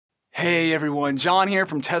Hey everyone, John here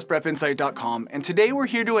from testprepinsight.com, and today we're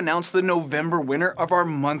here to announce the November winner of our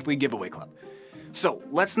monthly giveaway club. So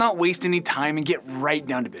let's not waste any time and get right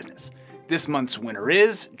down to business. This month's winner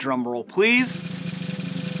is, drumroll please,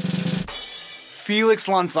 Felix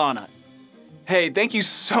Lansana. Hey, thank you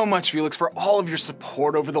so much, Felix, for all of your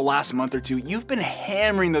support over the last month or two. You've been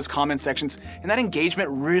hammering those comment sections, and that engagement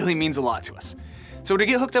really means a lot to us. So to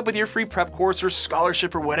get hooked up with your free prep course or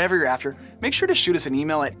scholarship or whatever you're after, make sure to shoot us an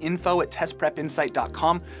email at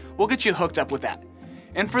info@testprepinsight.com. We'll get you hooked up with that.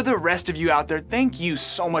 And for the rest of you out there, thank you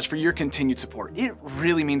so much for your continued support. It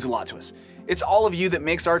really means a lot to us. It's all of you that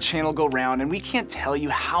makes our channel go round, and we can't tell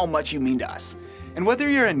you how much you mean to us. And whether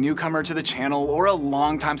you're a newcomer to the channel or a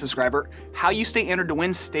longtime subscriber, how you stay entered to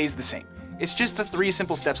win stays the same. It's just the 3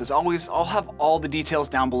 simple steps as always. I'll have all the details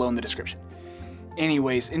down below in the description.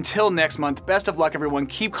 Anyways, until next month, best of luck everyone.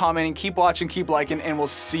 Keep commenting, keep watching, keep liking, and we'll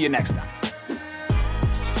see you next time.